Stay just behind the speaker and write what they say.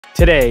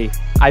Today,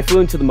 I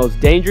flew into the most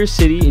dangerous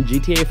city in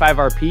GTA 5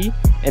 RP,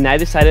 and I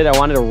decided I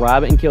wanted to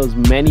rob and kill as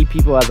many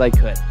people as I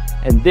could.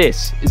 And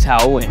this is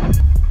how it went.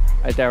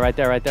 Right there, right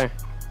there, right there.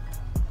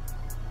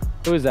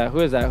 Who is that? Who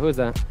is that? Who is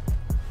that?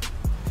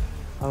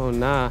 Oh,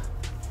 nah.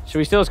 Should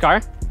we steal his car?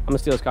 I'm gonna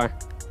steal his car.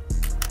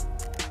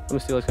 I'm gonna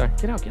steal his car.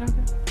 Get out, get out,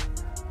 get out.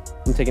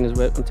 I'm taking his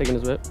whip. I'm taking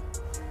his whip.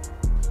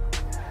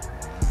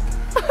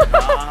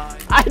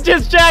 I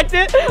just jacked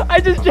it. I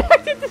just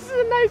jacked it. This is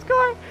a nice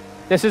car.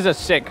 This is a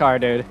sick car,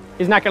 dude.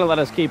 He's not gonna let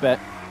us keep it.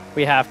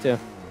 We have to.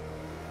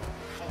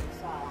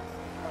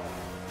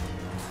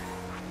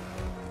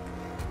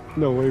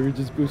 No way, we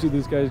just boosted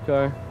this guy's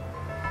car.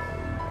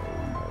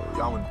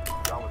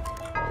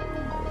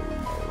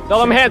 Throw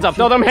them hands up.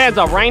 Throw them hands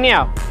up right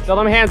now. Throw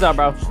them hands up,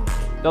 bro.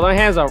 Throw them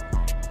hands up.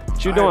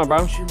 What you doing,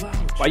 bro?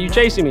 Why you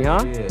chasing me,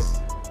 huh?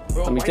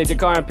 Let me take the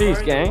car in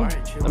peace, gang.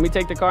 Let me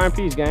take the car in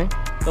peace, gang.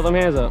 Throw them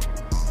hands up.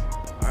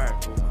 Alright,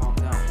 calm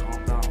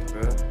down,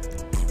 bro.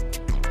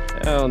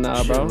 Hell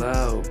nah, bro. Chill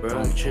out,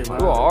 bro. Chill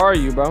out. Who are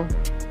you, bro?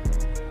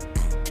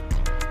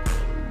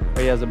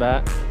 Oh, he has a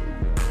bat.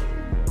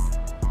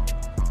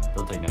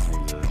 Don't take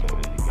nothing to this.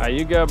 Alright,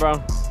 you good,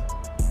 bro?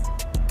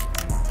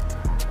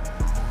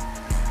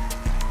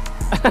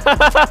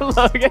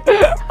 Look.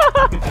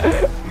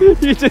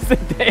 You just said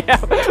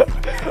damn.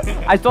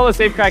 I stole the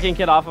safe cracking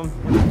kit off him.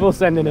 We'll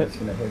send in it.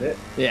 Gonna hit it?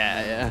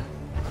 Yeah, yeah.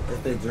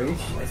 If they breach,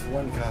 it's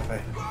one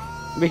copy.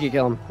 We could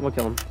kill him. We'll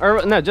kill him.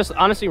 Or no, just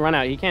honestly run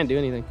out. He can't do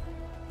anything.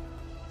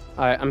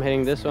 Alright, I'm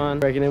hitting this one.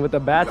 Breaking in with the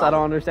bats. I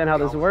don't understand how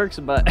this works,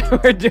 but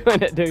we're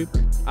doing it, dude.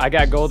 I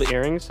got gold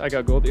earrings. I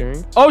got gold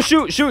earrings. Oh,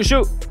 shoot, shoot,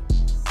 shoot.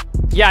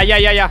 Yeah, yeah,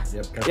 yeah, yeah.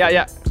 Yep, yeah,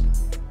 yeah.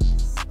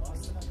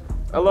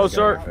 Hello,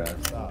 sir.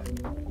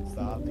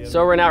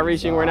 So we're not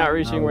reaching, we're not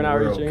reaching, we're not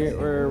reaching.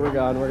 We're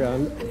gone, we're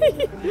gone.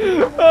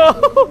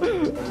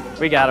 Oh.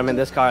 We got him in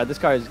this car. This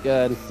car is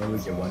good. So we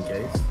get one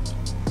case?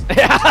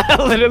 Yeah,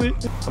 literally.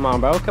 Come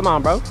on, bro. Come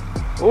on, bro.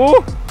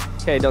 Ooh.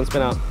 Okay, don't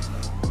spin out.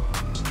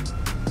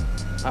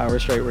 Alright, we're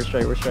straight, we're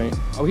straight, we're straight.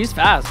 Oh, he's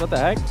fast. What the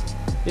heck?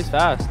 He's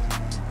fast.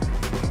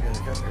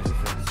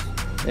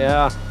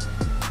 Yeah.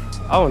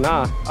 Oh,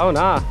 nah. Oh,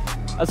 nah.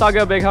 That's all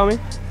good, big homie.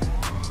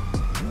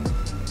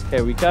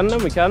 Okay, we cutting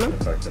him, we cutting him.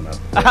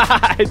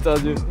 I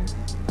told you.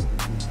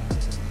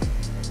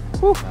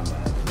 Whew.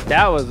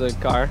 That was a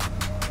car.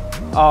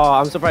 Oh,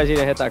 I'm surprised he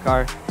didn't hit that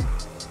car.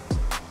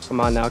 Come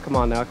on now, come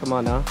on now, come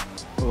on now.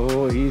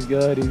 Oh, he's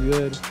good, he's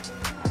good.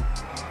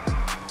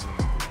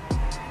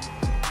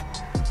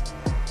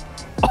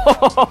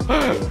 Oh,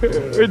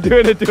 we're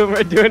doing it to him,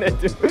 we're doing it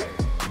to him.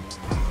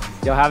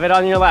 Yo, have it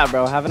on your lap,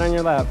 bro. Have it on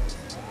your lap.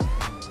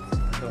 I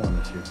don't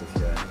want to shoot this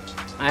guy.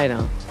 I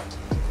know.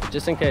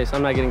 Just in case,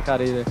 I'm not getting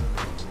caught either.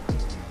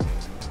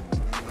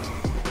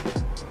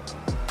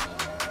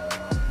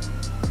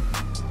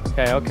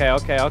 Okay, okay,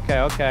 okay, okay,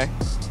 okay.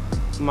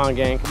 Come on,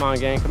 gang, come on,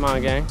 gang, come on,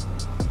 gang.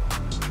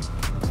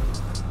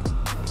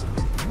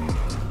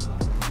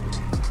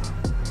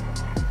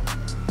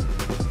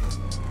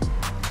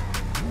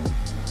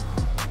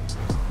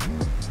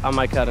 How am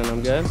I cutting?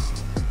 I'm good.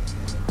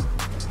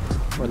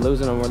 We're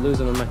losing them,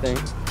 I think.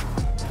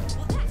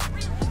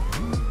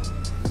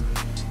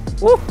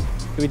 Woo!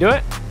 Can we do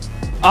it?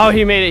 Oh,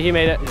 he made it, he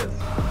made it. Yes.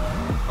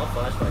 I'll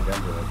flash my gun to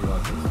him if he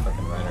wants to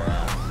fucking ride our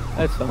ass.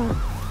 That's fine.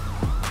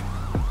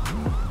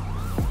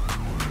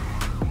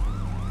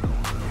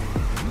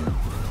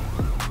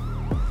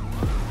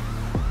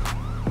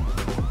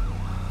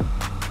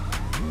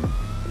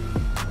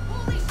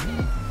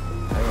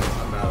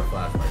 I'm out of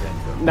flash my gun to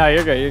him. No,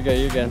 you're good, you're good,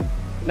 you're good.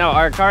 No,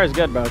 our car is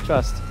good, bro,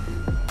 trust.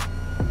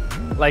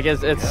 Like,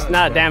 it's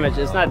not damaged,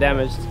 it's not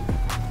damaged.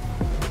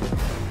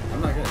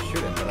 I'm not gonna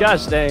shoot him.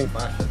 Gosh dang.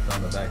 Flash it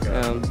on the back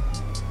up.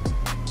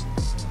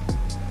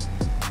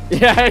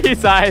 Yeah,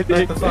 he's high, I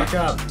think. Back the fuck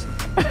up.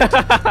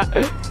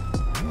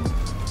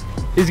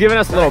 He's giving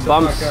us little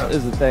bumps,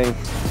 is the thing.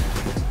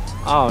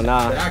 Oh,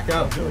 nah. Back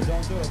up. Don't do it,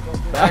 don't do it,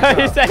 don't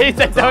do it. He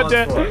said don't do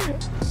it. That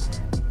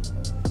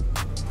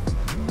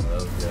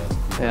was good.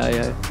 Yeah,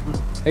 yeah.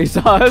 He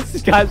saw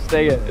us. Gosh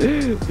dang it.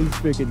 This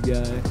freaking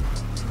guy.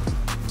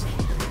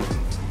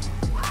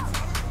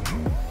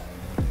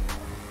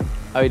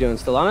 How are you doing?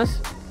 Still on us?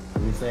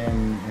 What are you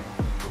saying?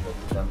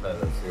 The jump out of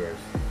the sewers.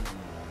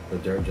 The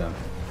dirt jump.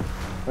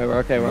 Wait, we're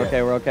okay, we're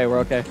okay, we're okay, we're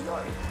okay.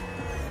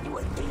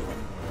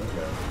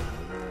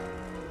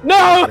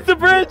 No, it's the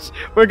bridge!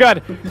 We're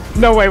good.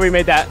 No way we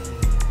made that.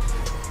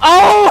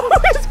 Oh,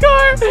 his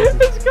car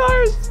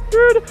is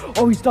screwed.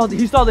 Oh, he stalled it,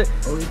 he stalled it.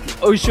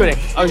 Oh, he's shooting,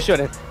 oh, he's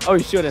shooting, oh,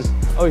 he's shooting,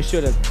 oh, he's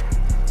shooting.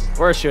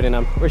 We're shooting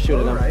him, we're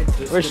shooting him. Right,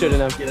 we're shooting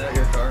him. Get out of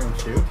your car and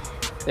shoot?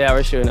 Yeah,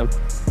 we're shooting him.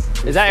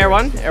 Is that Air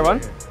 1? Air 1?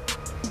 I don't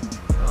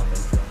think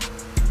so.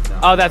 No,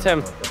 oh, that's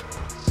him.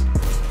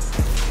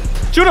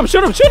 Shoot him,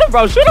 shoot him, shoot him,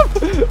 bro, shoot him! I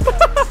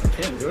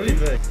can't do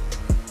anything.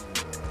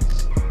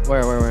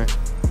 Where?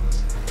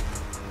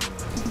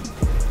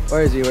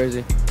 Where is he, where is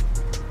he?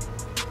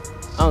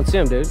 I don't see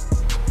him, dude. Oh,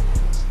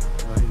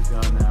 he's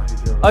gone now.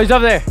 Oh, he's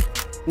over there.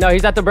 No,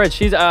 he's at the bridge.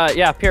 He's,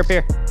 yeah, pier.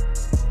 Yeah,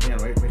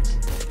 wait.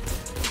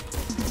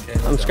 Okay,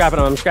 I'm scrapping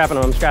him. I'm scrapping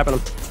him. I'm scrapping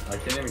him. I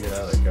can't even get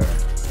out of the car.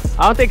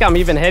 I don't think I'm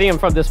even hitting him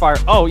from this far.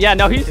 Oh yeah,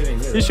 no, he's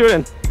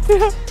shooting.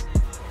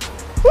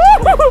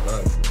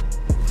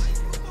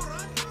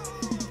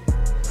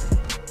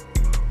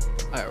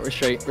 Alright, we're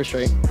straight. We're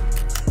straight.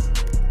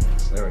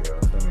 There we go.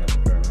 Let's me out the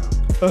car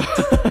now.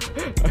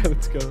 Alright,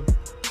 let's go.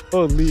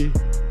 Holy.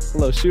 A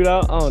little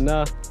shootout. Oh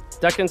no.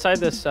 Duck inside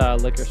this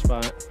liquor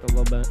spot for a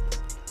little bit.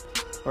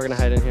 We're gonna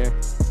hide in here.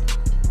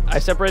 I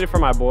separated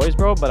from my boys,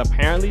 bro, but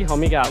apparently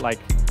homie got like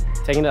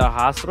taken to the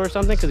hospital or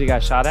something because he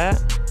got shot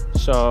at.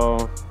 So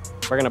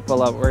we're gonna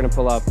pull up. We're gonna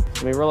pull up.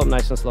 Let me roll up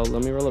nice and slow.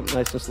 Let me roll up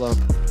nice and slow.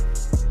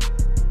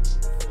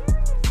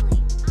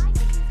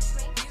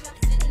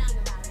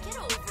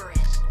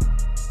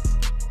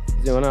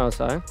 Is anyone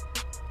outside?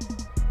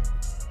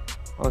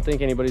 I don't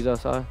think anybody's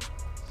outside.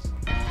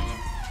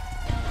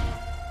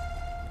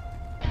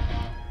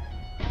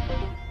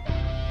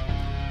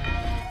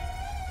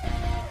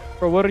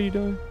 Bro, what are you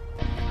doing?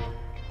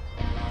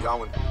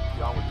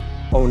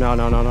 Oh, no,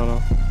 no, no, no,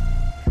 no.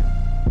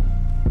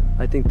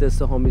 I think that's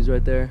the homies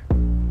right there.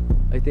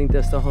 I think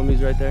that's the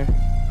homies right there.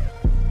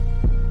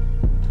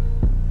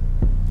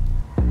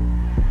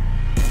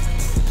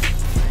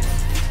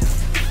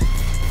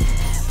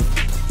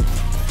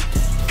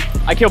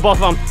 I killed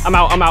both of them. I'm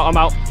out, I'm out, I'm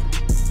out.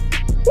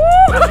 Woo!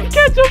 I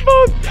catch them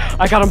both.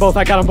 I got them both,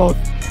 I got them both.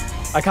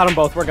 I caught them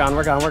both. We're gone,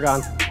 we're gone, we're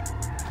gone.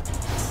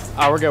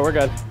 Oh, we're good, we're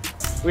good.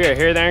 We are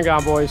here, there, and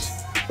gone, boys.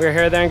 We are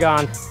here, there, and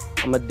gone.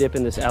 I'm gonna dip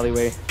in this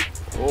alleyway.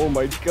 Oh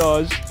my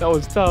gosh, that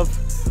was tough.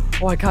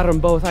 Oh, I caught them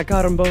both, I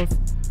caught them both.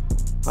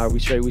 All right, we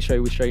straight, we straight,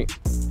 we straight.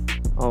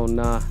 Oh,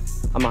 nah.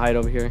 I'm gonna hide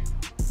over here.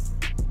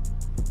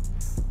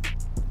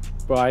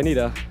 Bro, I need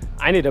to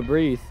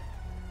breathe.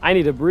 I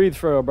need to breathe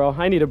for real, bro.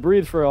 I need to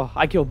breathe for real.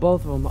 I killed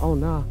both of them. Oh,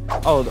 nah.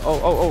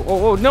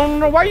 Oh, no, no,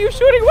 no. Why are you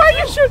shooting? Why are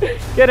you shooting?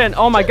 Get in.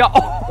 Oh, my God.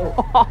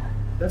 Oh.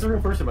 That's a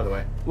real person, by the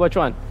way. Which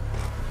one?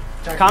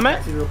 Taxi, Comment?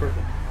 Taxi's a real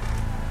person.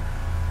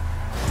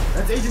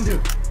 That's Asian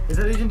dude. Is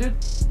that Asian dude?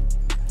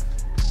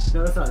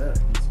 No, that's not it.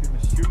 He's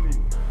gonna shoot me.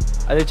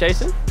 Are they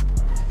chasing?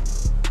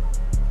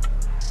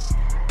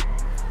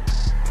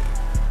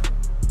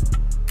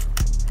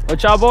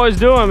 What y'all boys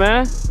doing,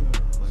 man?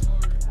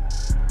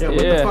 Yeah, what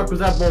the fuck was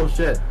that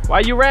bullshit? Why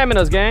you ramming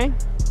us, gang?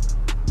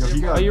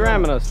 Yo, Why you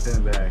ramming us?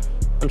 Stand back.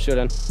 I'm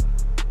shooting.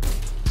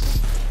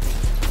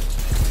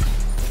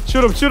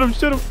 Shoot him, shoot him,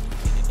 shoot him.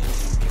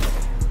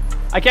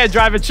 I can't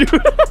drive and shoot.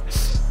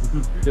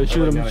 Yo,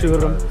 shoot him,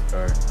 shoot him.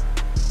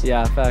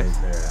 Yeah,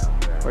 facts.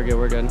 We're good,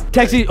 we're good.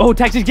 Taxi, oh,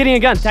 taxi's getting a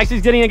gun.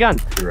 Taxi's getting a gun.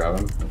 You rob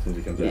him as soon as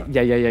he comes out.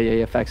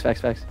 Yeah. Facts,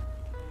 facts, facts.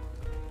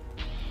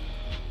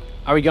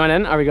 Are we going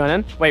in? Are we going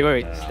in?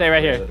 Wait. Stay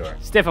right here.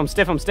 Stiff him,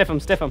 stiff him, stiff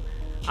him, stiff him.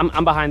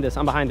 I'm behind this.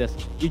 I'm behind this.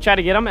 You try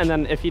to get him, and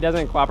then if he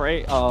doesn't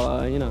cooperate,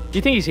 I'll, you know. Do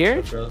you think he's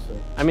here?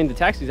 I mean, the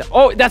taxi's out.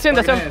 Oh, that's him.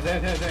 That's him.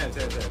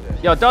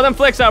 Yo, throw them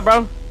flicks out,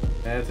 bro.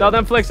 Throw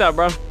them flicks out,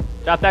 bro.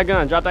 Drop that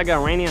gun. Drop that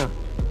gun right now.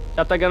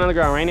 Drop that gun on the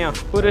ground right now.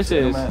 Who this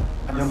is? Man,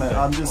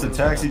 I'm just a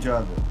taxi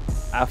driver.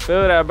 I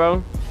feel that,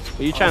 bro.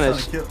 Are you trying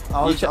to kill?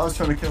 I was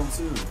trying to kill him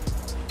too.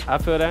 I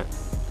feel that.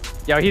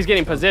 Yo, he's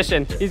getting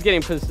position. He's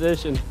getting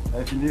position.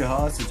 If you need a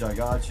hostage, I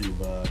got you,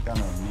 but I kind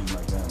of need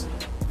my gun.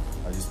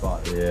 I just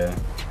bought it. Yeah.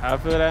 I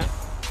feel that.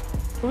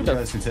 Who You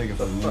guys can take it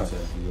for the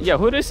military. Yeah,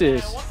 who this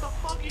is? What the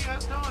fuck are you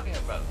guys talking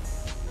about?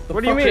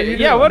 What do you mean?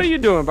 Yeah, what are you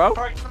doing, bro?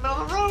 Parked in the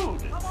middle of the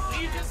road.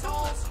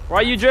 Why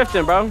are you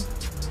drifting, bro? Hey,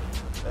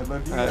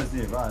 but if you guys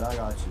need a ride, I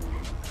got you.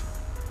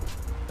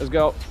 Let's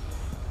go.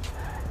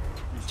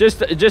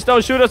 Just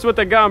don't shoot us with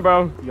the gun,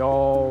 bro.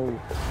 Yo.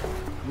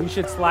 We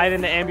should slide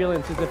in the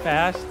ambulance. Is it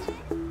fast?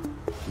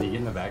 Can you get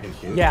in the back and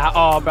shoot? Yeah,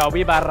 oh, bro.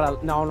 We about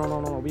to... No.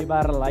 We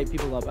about to light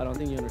people up. I don't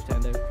think you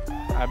understand, dude.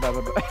 All right, bro.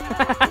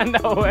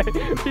 No way.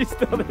 We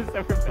still this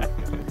ever back.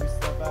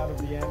 Step out of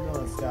the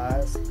ambulance,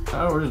 guys.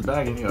 Oh, we're just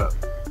bagging you up.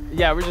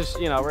 Yeah, we're just,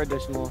 you know, we're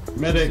additional.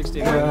 Medic.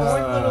 16.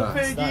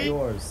 It's not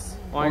yours.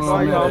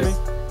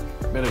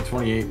 Homie. Medic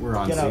 28, we're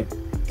on Get seat.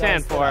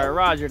 10-4,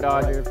 Roger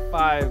Dodger,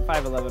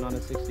 5'11" on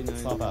a 69.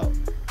 Stop out.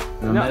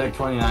 No, Medic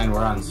 29, we're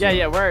on seat.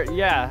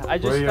 Yeah, I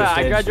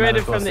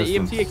graduated from the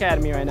medical EMT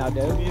Academy right now,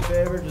 Do dude. me a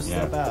favor, just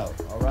step out.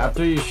 All right.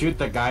 After you shoot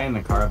the guy in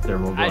the car up there,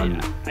 we'll go in.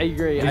 I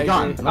agree. He's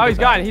gone. Oh, he's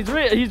gone. He's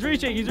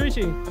reaching. He's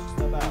reaching.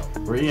 Step out.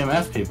 We're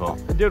EMS people.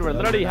 Dude, we're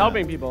literally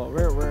helping people.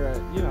 We're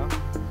you know.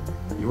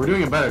 We're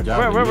doing a better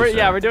job.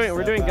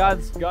 We're doing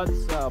God's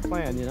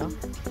plan, you know.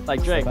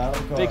 Like Drake,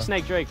 Big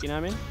Snake Drake. You know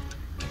what I mean?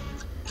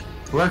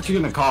 We're actually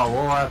gonna call.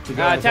 We'll have to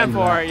go.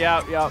 10-4.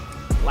 Yep.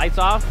 Lights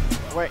off.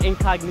 We're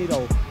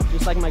incognito,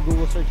 just like my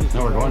Google searches.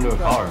 No, we're going to a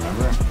call.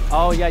 Remember?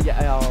 Oh yeah.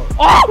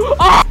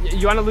 Oh!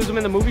 You want to lose them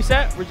in the movie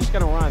set? We're just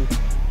gonna run.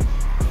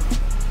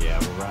 Yeah,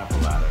 we'll run up a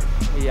ladder.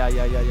 Yeah.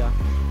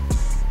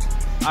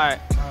 All right.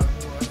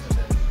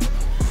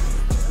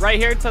 Right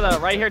here to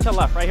left. Right here to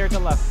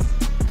left.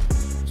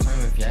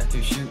 If you have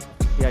to shoot.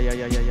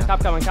 Yeah. Cop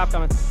coming.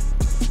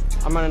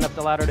 I'm running up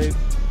the ladder, dude.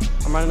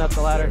 I'm running up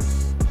the ladder.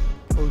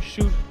 Oh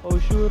shoot.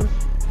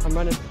 I'm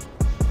running.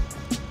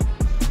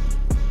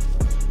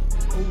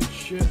 Oh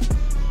shit.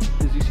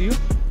 Does he see you?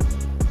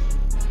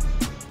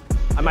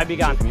 I might be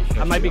gone.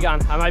 I might be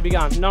gone. I might be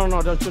gone. No, no,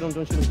 no, don't shoot him.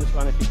 Don't shoot him. Just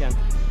run if you can.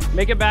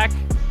 Make it back.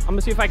 I'm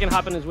gonna see if I can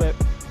hop in his whip.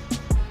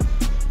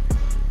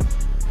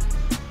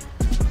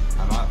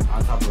 I'm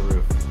on top of the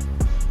roof.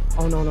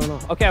 Oh, no, no,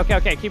 no. Okay, okay,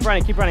 okay. Keep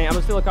running. Keep running. I'm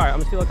gonna steal a car. I'm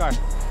gonna steal a car.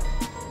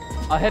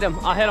 I'll hit him.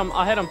 I'll hit him.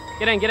 I'll hit him.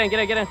 Get in, get in, get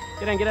in, get in.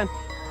 Get in, get in.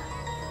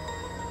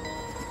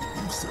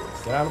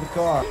 Get out of the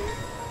car.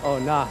 Oh,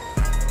 nah.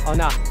 Oh,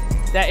 nah.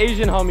 That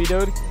Asian homie,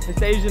 dude. It's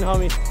the Asian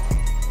homie.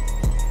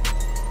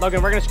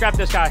 Logan, we're gonna scrap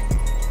this guy.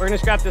 We're gonna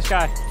scrap this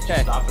guy.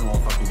 Okay. Stop and we'll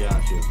fucking get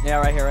at you. Yeah,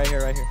 right here, right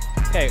here, right here.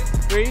 Okay,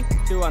 3,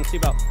 2, 1,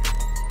 seatbelt.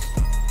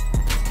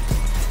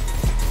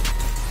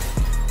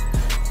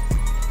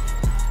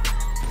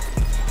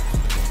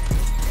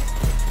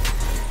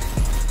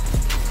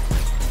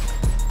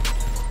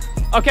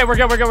 Okay, we're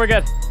good, we're good, we're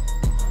good.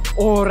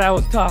 Oh, that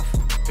was tough.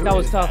 Who That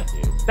was is tough.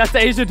 that, dude? That's the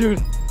Asian dude.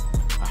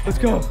 Let's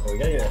go. We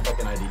gotta get a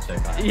fucking ID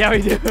check on it. Yeah,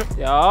 we do.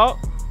 Yo,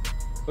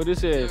 who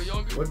this is?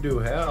 Yo, good. What do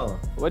hell?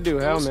 What do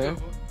hell, What's man? good,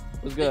 bro?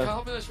 What's Hey, good? can I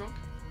hop in the trunk?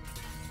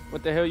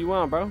 What the hell you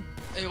want, bro?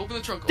 Hey, open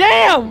the trunk.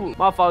 Damn!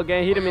 My fault,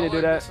 gang. He didn't mean to do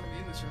Like, that. there's somebody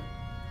in the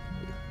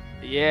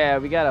trunk. Yeah,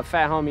 we got a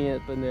fat homie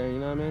up in there. You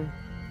know what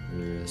I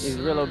mean? Yes. He's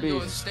real Yo,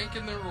 obese. it's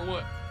stinking there or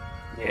what?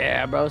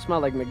 Yeah, bro. It smell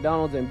like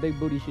McDonald's and big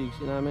booty cheeks.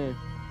 You know what I mean?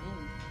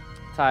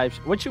 Ooh. Types.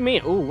 What you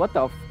mean? Ooh, what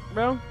the,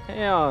 bro?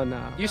 Hell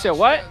no. You said Gosh,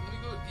 what? yeah, let me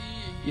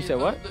go. You said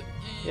what?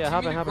 Yeah,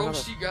 hop in, hop in, hop in.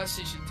 Grocery gas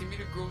station. Take me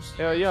to grocery.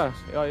 Hell gas yeah.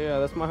 station. Hell yeah.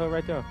 That's my hood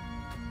right there.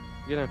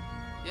 Get in.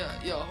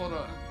 Yeah, hold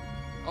on.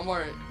 I'm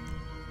alright.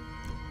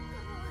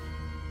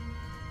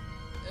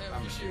 Hey,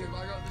 appreciate it.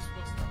 I got this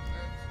bus stop.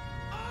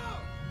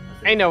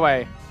 Alright. Ain't no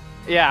way.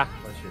 Yeah.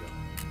 Let's shoot him.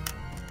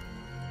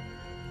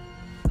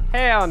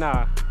 Hell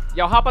no.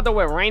 Yo, hop out the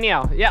whip right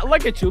now. Yeah,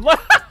 look at you. Look.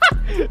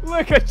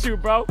 Look at you,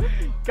 bro.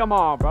 Come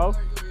on, bro. Alright,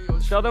 yo,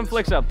 Throw them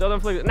flicks up. Throw them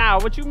flicks up. Nah,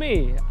 what you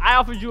mean? I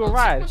offered you a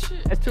ride.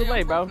 It's too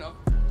late, bro.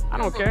 I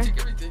don't care. Take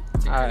everything.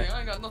 Take All everything. right. I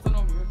ain't got nothing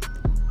on me,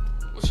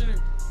 man. What's your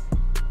name?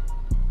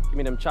 Give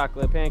me them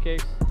chocolate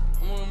pancakes.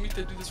 I'm gonna meet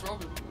to do this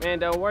robbery. Man,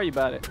 don't worry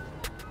about it.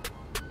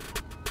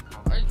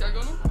 Alright, can I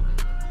go now?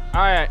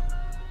 All right.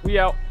 We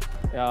out.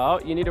 Yo,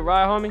 you need a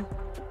ride, homie?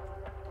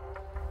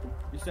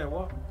 You said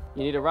what?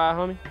 You need a ride,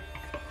 homie?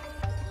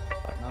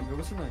 Nah, I'm good.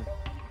 What's your name?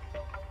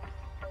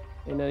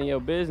 Ain't none of your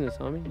business,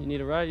 homie. You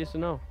need a ride? Yes or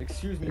no?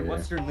 Excuse me, Yeah.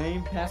 what's your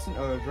name,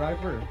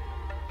 driver?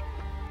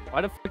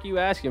 Why the fuck you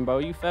asking, bro?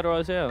 You federal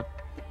as hell.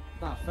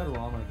 Not federal,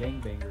 I'm a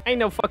gangbanger. Ain't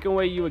no fucking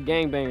way you a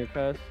gangbanger,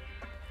 cuz.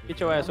 Get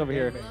your ass over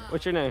here.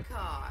 What's your name?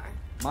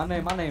 My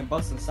name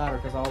busting cider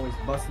because I always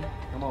busting.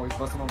 I'm always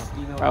busting on the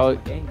female. Bro, I'm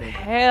a gangbanger.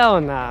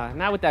 hell nah.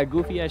 Not with that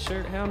goofy ass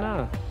shirt. Hell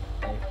nah.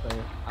 Hey,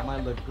 player, I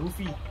might look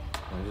goofy,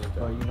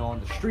 but you know,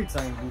 on the streets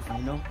I ain't goofy,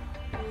 you know?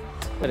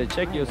 Better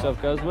check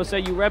yourself, cuz. What say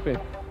you repping?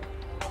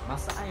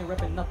 I ain't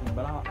repping nothing,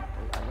 but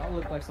y'all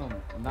look like some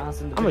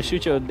nonsense. I'm gonna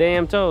shoot your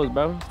damn toes,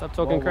 bro. Stop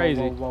talking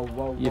crazy.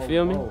 You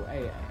feel me?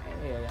 Hey,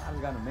 I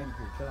just got a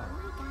manicure. Chill out.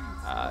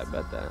 I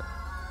bet that.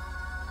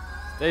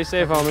 Stay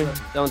safe, homie.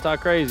 Don't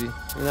talk crazy. You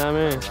know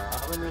what I mean?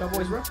 Show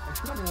boys, bro.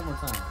 Shoot at me one more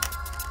time.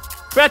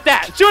 Bet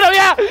that. Shoot him,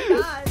 yeah.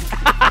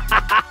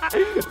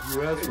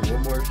 You asked for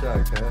one more shot,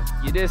 okay?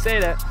 You did say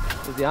that.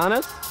 Is he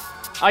honest?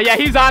 Oh yeah,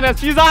 he's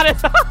honest. He's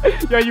honest.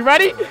 Yo, you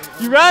ready?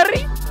 You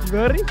ready? You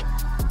ready?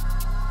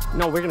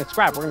 No, we're gonna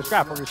scrap. We're gonna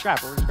scrap. We're gonna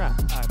scrap. We're gonna scrap.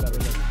 All right,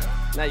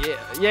 bet. Not yet.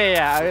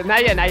 Yeah.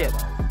 Not yet. Not yet.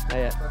 Not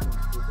yet.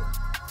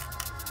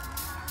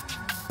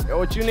 Yo,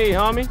 what you need,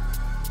 homie?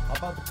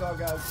 Hop out the car,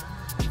 guys.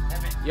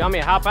 You want me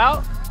to hop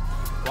out?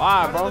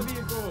 Why, bro?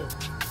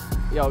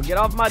 Yo, get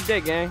off my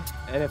dick, gang.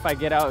 And if I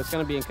get out, it's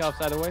gonna be in cuffs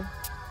either way.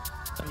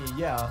 I mean,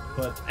 yeah,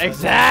 but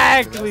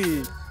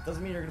Exactly.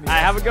 doesn't mean you're gonna be. All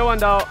right, have a good one,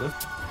 dog.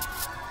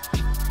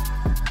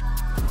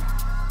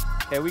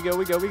 Okay, we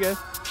good.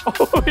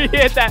 Oh, he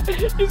hit that.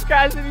 He's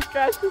crashing.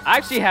 I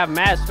actually have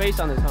mad space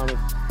on this homie.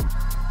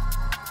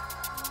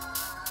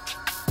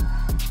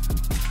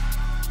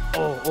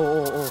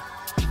 Oh.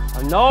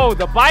 Oh, no,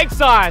 the bike's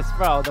on,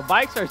 bro. The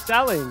bikes are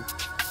selling.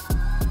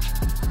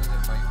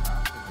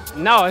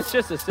 No, it's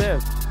just a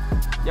sieve.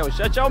 Yo,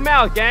 shut your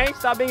mouth, gang.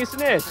 Stop being a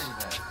snitch.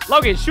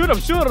 Logan, shoot him.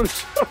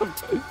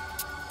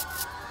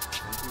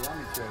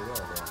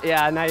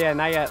 Yeah, not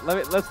yet.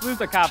 Let's lose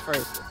the cop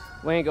first.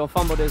 We ain't gonna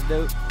fumble this,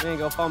 dude.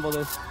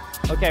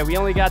 Okay, we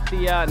only got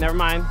the, never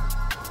mind.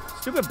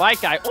 Stupid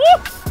bike guy.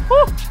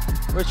 Ooh!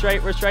 We're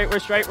straight.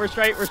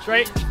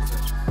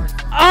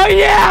 Oh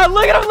yeah,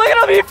 look at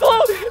him, he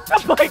flew.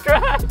 The bike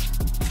ride.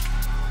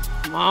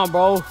 Come on,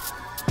 bro.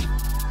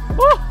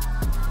 Woo!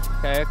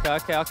 Okay.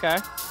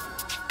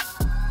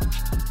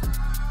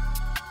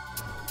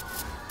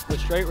 We're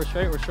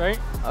straight.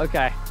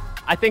 Okay.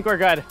 I think we're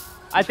good.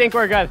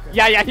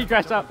 Yeah, he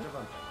crashed up.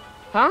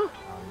 Huh?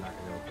 I'm not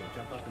gonna go.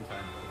 Jump up in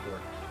time before.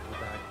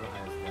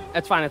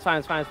 It's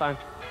fine.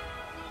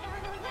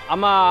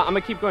 I'm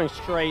gonna keep going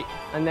straight,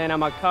 and then I'm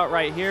gonna cut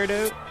right here,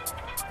 dude.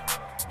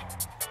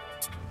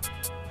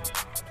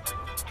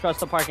 Trust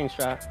the parking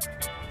strap.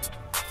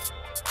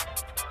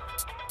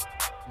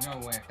 No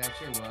way. If that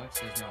shit works,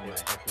 there's no way.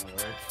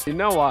 You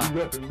know why? You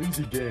repping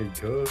Leezy.Gang,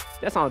 cuz.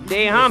 That's on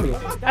dead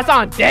homies. That's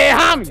on dead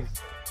homies.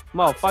 Such a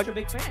Motherfucker.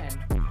 big fan.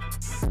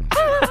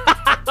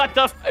 What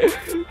the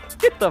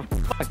Get the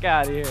fuck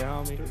out of here,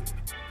 homie.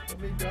 Let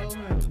me go,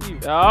 man.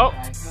 Yo.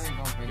 It's not even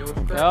going for Yo, you. what's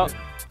Yo. cracking?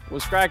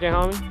 What's cracking,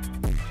 homie?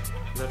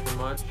 Nothing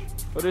much.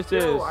 What this Yo,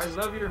 is? I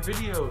love your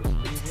videos,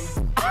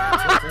 Leezy.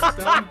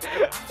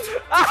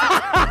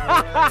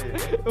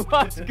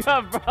 What's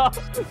good, bro?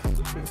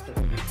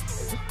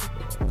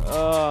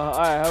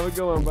 Alright, have a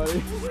good one, buddy.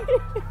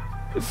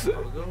 Have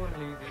a good one,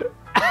 Leezy.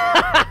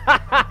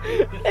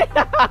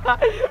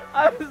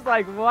 I was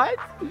like, what?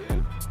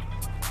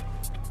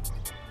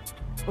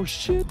 Oh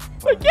shit.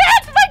 My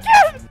cat! My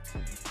cat!